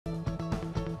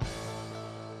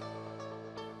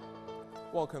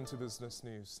Welcome to Business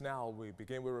News. Now we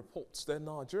begin with reports that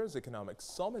Nigeria's Economic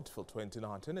Summit for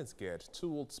 2019 is geared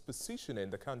towards positioning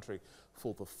the country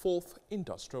for the fourth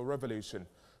industrial revolution.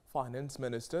 Finance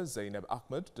Minister Zainab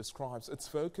Ahmed describes its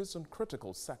focus on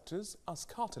critical sectors as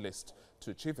catalyst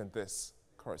to achieving this.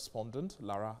 Correspondent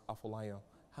Lara Afolayan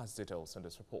has details in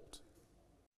this report.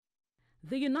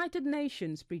 The United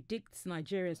Nations predicts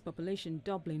Nigeria's population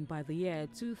doubling by the year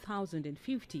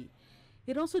 2050.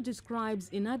 It also describes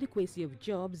inadequacy of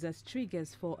jobs as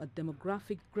triggers for a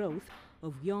demographic growth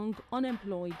of young,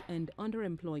 unemployed and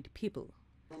underemployed people.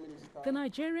 The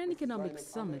Nigerian Economic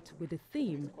Summit, with the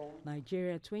theme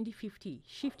Nigeria 2050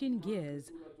 Shifting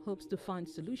Gears, hopes to find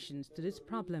solutions to this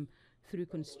problem through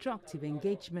constructive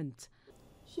engagement.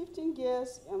 Shifting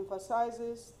Gears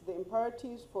emphasizes the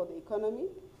imperatives for the economy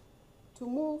to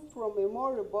move from a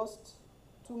more robust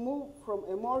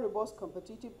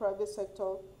competitive private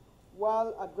sector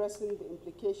while addressing the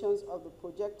implications of the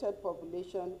projected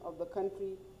population of the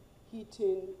country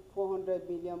hitting 400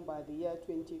 million by the year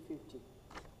 2050.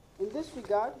 In this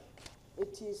regard,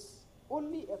 it is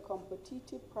only a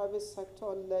competitive private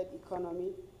sector-led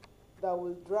economy that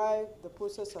will drive the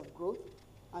process of growth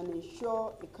and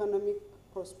ensure economic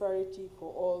prosperity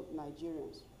for all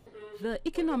Nigerians. The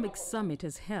Economic Summit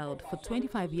has held for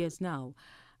 25 years now,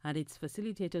 and its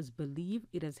facilitators believe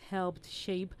it has helped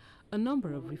shape a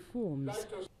number of reforms.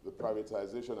 The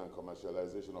privatization and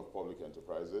commercialization of public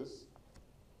enterprises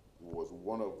was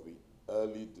one of the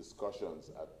early discussions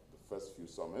at the first few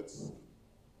summits.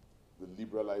 The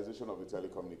liberalization of the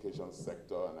telecommunications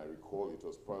sector, and I recall it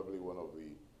was probably one of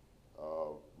the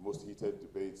most heated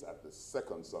debates at the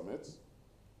second summit,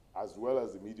 as well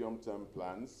as the medium-term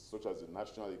plans, such as the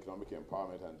National Economic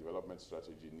Empowerment and Development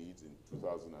Strategy needs in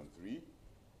 2003,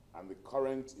 and the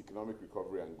current Economic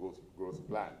Recovery and Growth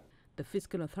Plan. The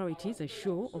fiscal authorities are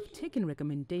sure of taking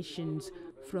recommendations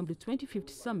from the 25th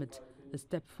summit a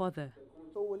step further.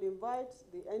 So we'll invite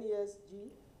the NESG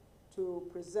to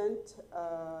present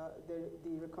the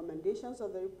recommendations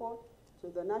of the report to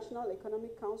the National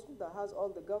Economic Council that has all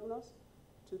the governors,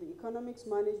 to the economics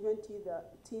management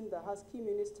team that has key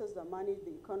ministers that manage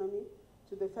the economy,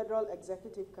 to the Federal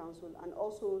Executive Council, and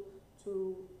also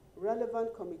to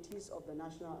relevant committees of the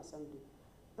National Assembly.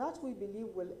 That, we believe,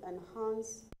 will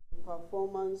enhance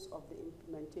performance of the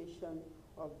implementation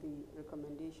of the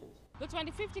recommendations. The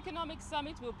 25th Economic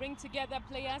Summit will bring together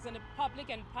players in the public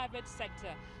and private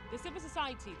sector, the civil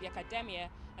society, the academia,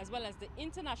 as well as the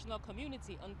international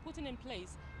community on putting in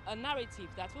place a narrative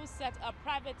that will set a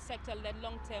private sector-led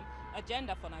long-term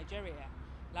agenda for Nigeria.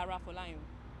 Lara Afolayan,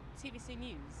 TVC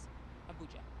News,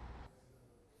 Abuja.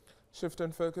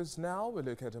 Shifting focus now, we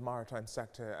look at the maritime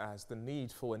sector as the need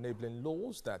for enabling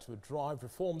laws that would drive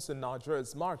reforms in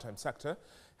Nigeria's maritime sector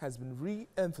has been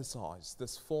re-emphasized.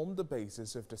 This formed the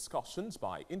basis of discussions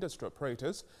by industry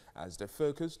operators as they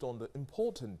focused on the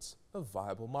importance of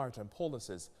viable maritime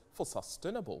policies for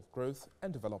sustainable growth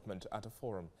and development at a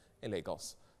forum in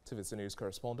Lagos. TVC News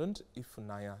correspondent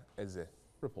Ifunaya Eze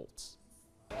reports.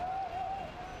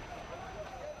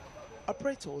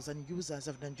 Operators and users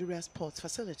of Nigeria's port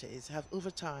facilities have over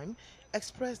time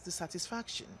expressed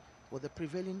dissatisfaction with the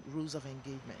prevailing rules of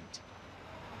engagement.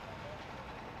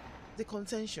 The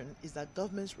contention is that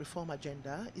government's reform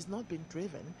agenda is not being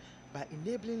driven by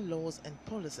enabling laws and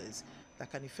policies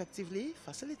that can effectively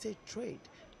facilitate trade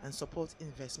and support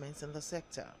investments in the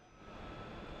sector.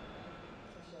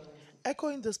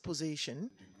 Echoing this position,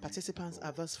 participants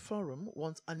at this forum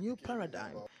want a new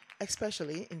paradigm,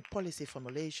 especially in policy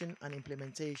formulation and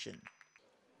implementation.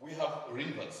 We have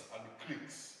rivers and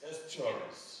creeks,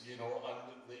 estuaries, and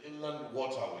the inland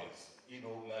waterways.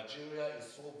 Nigeria is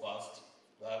so vast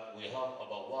that we have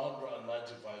about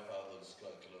 195,000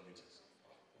 square kilometers.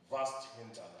 Vast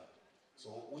hinterland.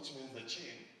 So, which means the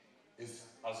chain is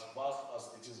as vast as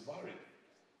it is varied.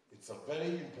 It's a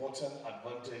very important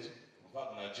advantage. In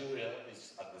fact, Nigeria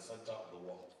is at the center of the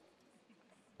world.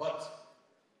 But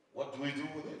what do we do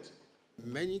with it?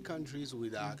 Many countries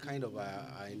with our kind of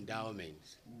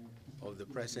endowment of the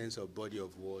presence of body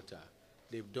of water,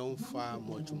 they've done far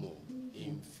much more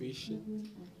in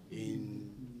fishing, in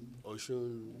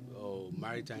ocean or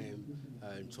maritime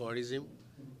tourism,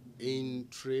 in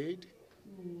trade,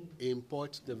 in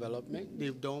port development.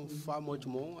 They've done far much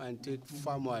more and take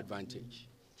far more advantage.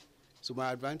 So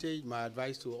my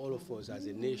advice to all of us as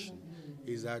a nation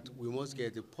is that we must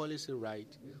get the policy right,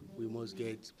 we must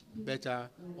get better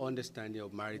understanding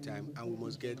of maritime, and we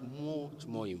must get much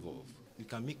more involved. We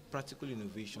can make practical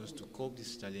innovations to cope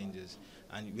these challenges,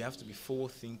 and we have to be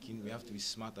forward-thinking, we have to be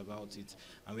smart about it,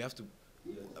 and we have to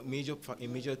A major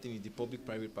thing is the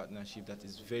public-private partnership that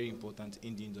is very important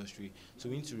in the industry. So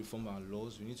we need to reform our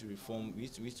laws. We need to reform. We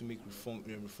need to make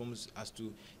reforms as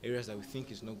to areas that we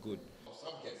think is not good.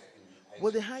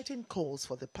 With the heightened calls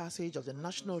for the passage of the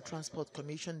National Transport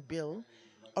Commission bill,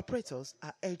 operators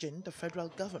are urging the federal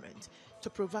government to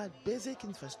provide basic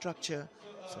infrastructure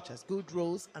such as good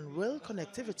roads and rail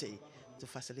connectivity to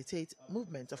facilitate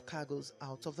movement of cargoes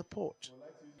out of the port.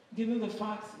 Given the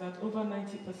fact that over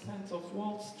 90% of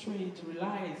world's trade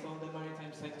relies on the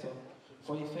maritime sector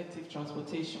for effective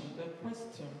transportation, the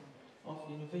question of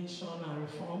innovation and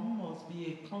reform must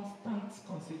be a constant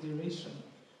consideration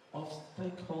of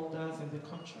stakeholders in the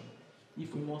country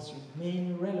if we must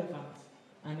remain relevant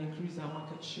and increase our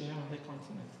market share on the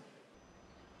continent.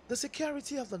 The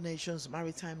security of the nation's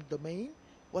maritime domain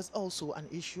was also an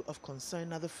issue of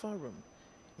concern at the forum,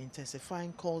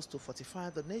 intensifying calls to fortify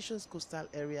the nation's coastal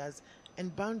areas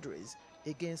and boundaries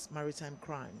against maritime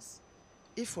crimes.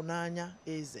 Ifunanya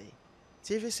Eze,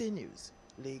 TVC News,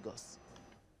 Lagos.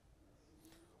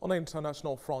 On the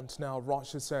international front now,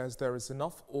 Russia says there is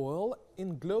enough oil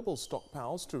in global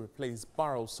stockpiles to replace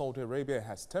barrels Saudi Arabia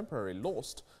has temporarily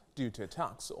lost due to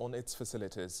attacks on its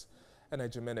facilities.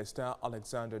 Energy Minister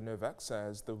Alexander Novak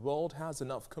says the world has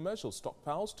enough commercial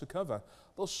stockpiles to cover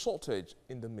the shortage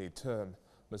in the mid-term.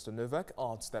 Mr. Novak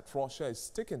adds that Russia is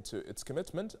sticking to its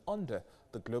commitment under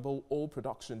the global oil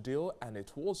production deal, and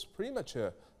it was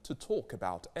premature to talk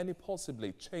about any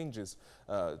possibly changes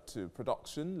to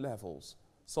production levels.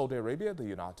 Saudi Arabia, the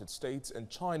United States and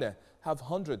China have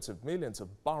hundreds of millions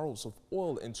of barrels of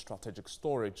oil in strategic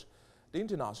storage. The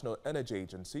International Energy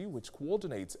Agency, which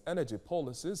coordinates energy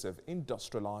policies of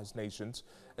industrialized nations,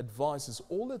 advises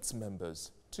all its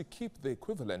members to keep the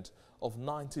equivalent of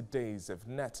 90 days of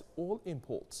net oil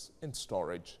imports in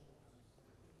storage.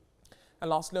 And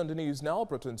lastly on the news now,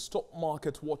 Britain's stock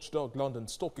market watchdog London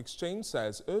Stock Exchange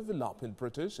says overlapping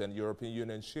British and European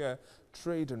Union share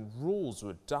trade and rules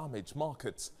would damage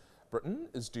markets. Britain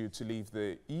is due to leave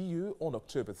the EU on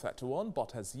October 31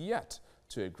 but has yet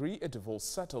to agree a divorce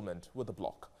settlement with the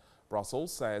bloc.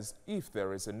 Brussels says if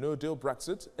there is a no-deal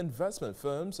Brexit, investment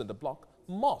firms in the bloc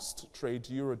must trade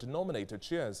euro-denominated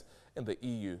shares in the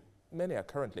EU. Many are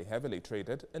currently heavily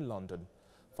traded in London.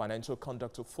 Financial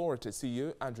Conduct Authority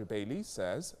CEO Andrew Bailey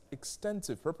says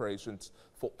extensive preparations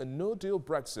for a no-deal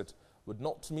Brexit would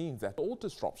not mean that all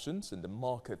disruptions in the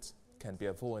markets can be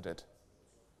avoided.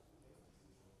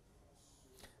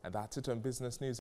 And that's it on Business News.